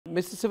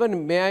Mr.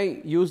 Sivan, may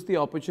I use the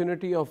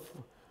opportunity of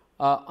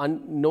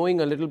knowing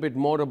a little bit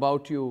more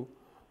about you?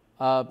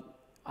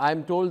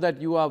 I'm told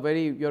that you're a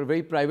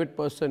very private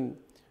person.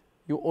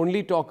 You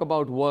only talk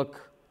about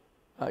work.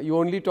 You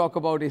only talk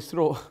about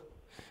ISRO.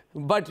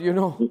 But, you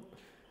know,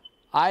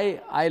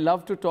 I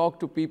love to talk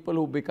to people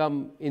who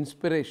become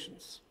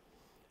inspirations.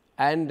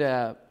 And,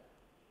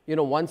 you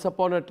know, once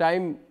upon a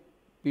time,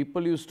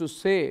 people used to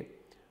say,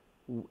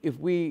 if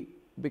we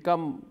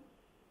become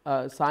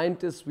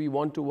scientists, we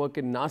want to work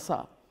in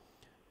NASA.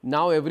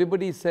 Now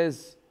everybody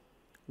says,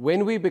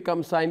 when we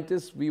become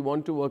scientists, we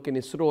want to work in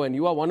ISRO, and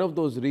you are one of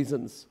those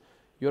reasons.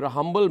 You're a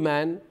humble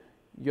man,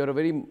 you're a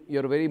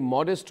very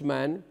modest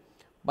man,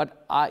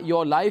 but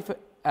your life,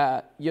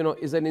 you know,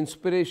 is an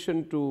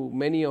inspiration to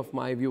many of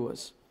my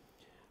viewers.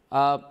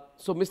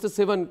 So, Mr.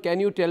 Sivan, can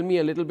you tell me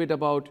a little bit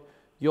about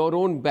your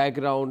own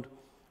background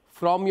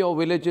from your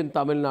village in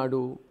Tamil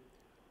Nadu?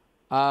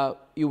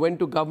 You went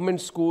to government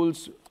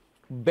schools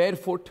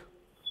barefoot.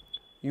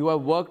 You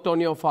have worked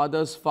on your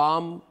father's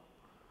farm,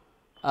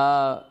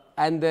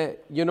 and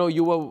you know,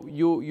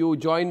 you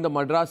joined the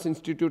Madras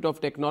Institute of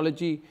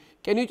Technology.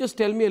 Can you just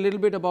tell me a little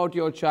bit about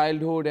your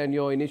childhood and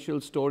your initial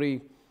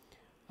story,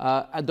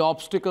 and the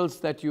obstacles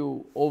that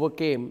you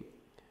overcame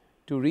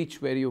to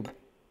reach where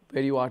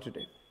you are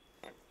today?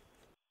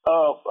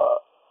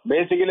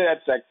 Basically,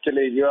 that's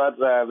actually, you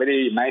are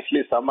very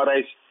nicely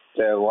summarized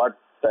what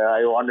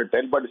I want to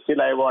tell, but still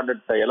I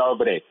wanted to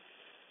elaborate.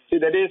 See,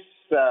 that is,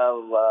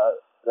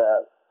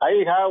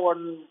 I have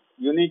one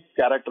unique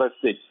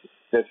characteristic,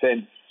 the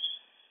sense.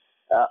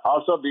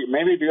 Also,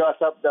 maybe because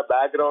of the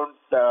background,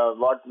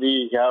 what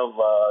we have,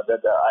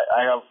 that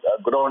I have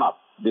grown up,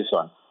 this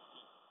one.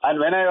 And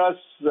when I was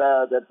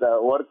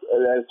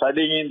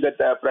studying in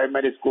that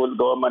primary school,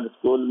 government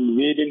school,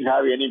 we didn't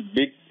have any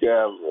big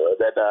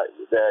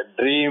the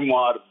dream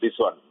or this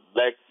one.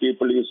 Like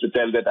people used to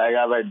tell that I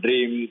have a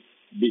dream,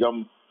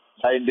 become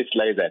scientist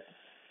like that.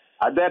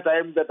 At that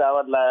time, that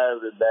our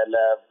the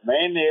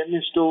main aim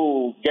is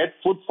to get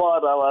food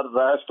for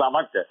our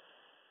stomach,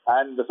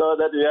 and so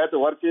that we have to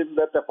work in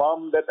that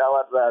form that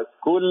our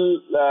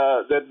school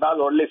that not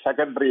only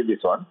secondary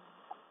this one.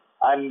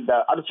 And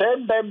at the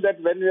same time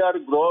that when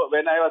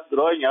I was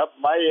growing up,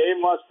 my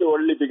aim was to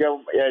only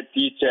become a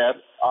teacher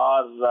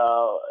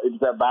or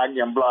it's a bank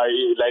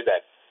employee like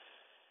that.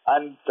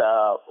 And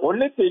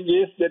only thing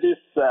is that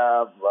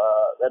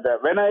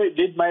when I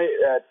did my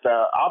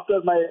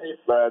after my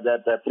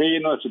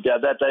pre-university,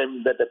 at that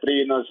time that the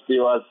pre-university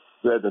was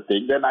the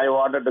thing. Then I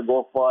wanted to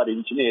go for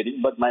engineering,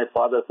 but my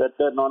father said,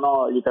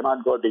 no, you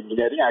cannot go to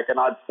engineering. I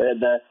cannot pay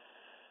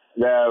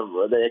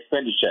the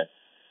expenditure.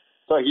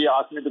 So he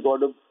asked me to go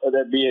to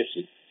the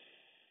BSc.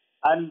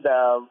 And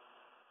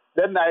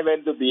then I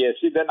went to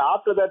BSc. Then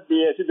after that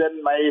BSc,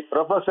 then my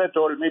professor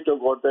told me to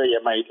go to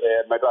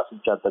Madras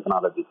Institute of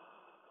Technology.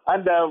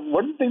 And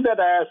one thing that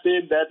I have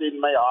seen that in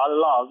my all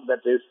along,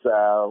 that is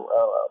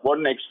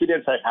one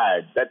experience I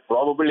had, that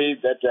probably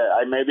that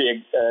I may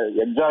be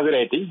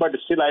exaggerating, but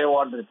still I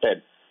want to tell.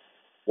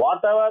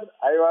 Whatever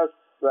I was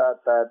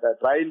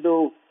trying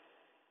to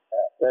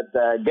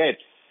get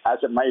as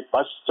my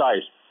first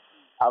choice,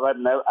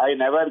 I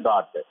never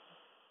got it.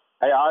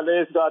 I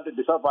always got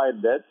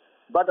disappointed.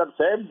 But at the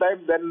same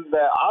time, then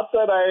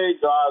after I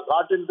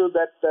got into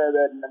that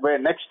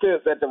next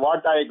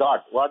what I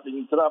got,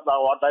 instead of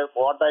what I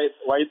thought,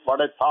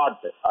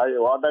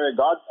 what I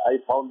got, I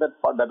found that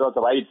was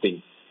the right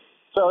thing.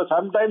 So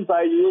sometimes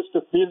I used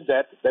to feel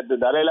that the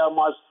Dalai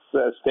Lama's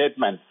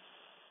statement,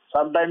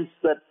 sometimes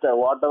that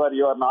whatever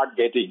you are not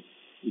getting,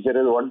 there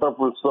is a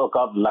wonderful stroke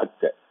of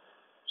luck.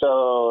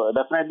 So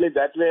definitely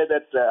that way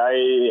that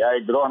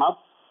I grown up,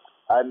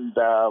 and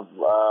that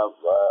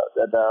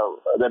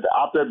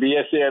after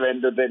BSc I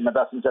went to the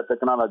Madras Institute of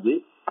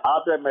Technology.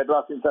 After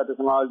Madras Institute of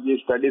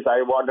Technology studies,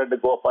 I wanted to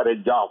go for a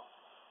job,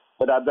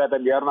 but at that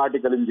time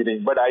aeronautical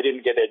engineering, but I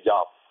didn't get a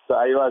job. So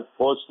I was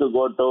forced to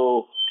go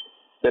to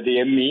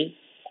the ME.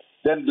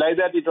 Then like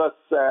that it was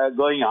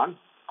going on.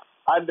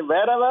 And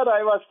wherever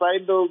I was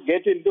trying to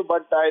get into,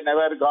 but I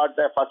never got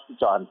a first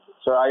chance.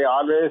 So I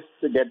always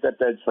get that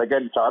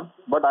second chance.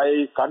 But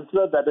I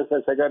consider that as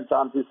a second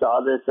chance is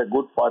always a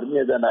good for me.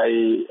 Then I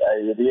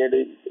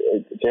really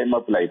came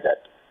up like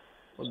that.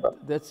 Well,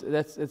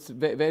 it's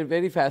very,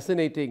 very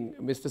fascinating,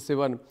 Mr.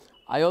 Sivan.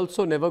 I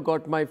also never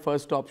got my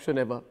first option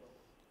ever.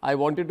 I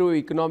wanted to do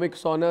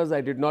economics honors. I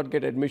did not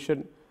get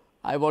admission.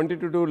 I wanted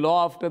to do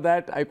law after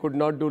that. I could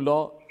not do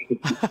law.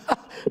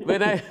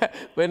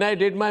 When I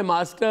did my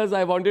master's,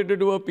 I wanted to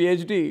do a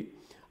PhD.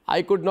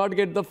 I could not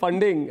get the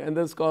funding and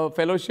the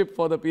fellowship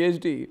for the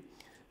PhD.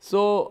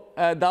 So,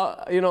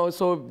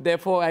 so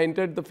therefore I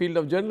entered the field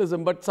of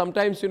journalism. But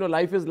sometimes, you know,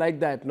 life is like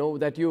that, no?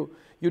 That you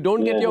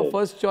don't get your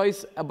first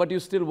choice, but you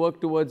still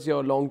work towards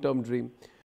your long-term dream.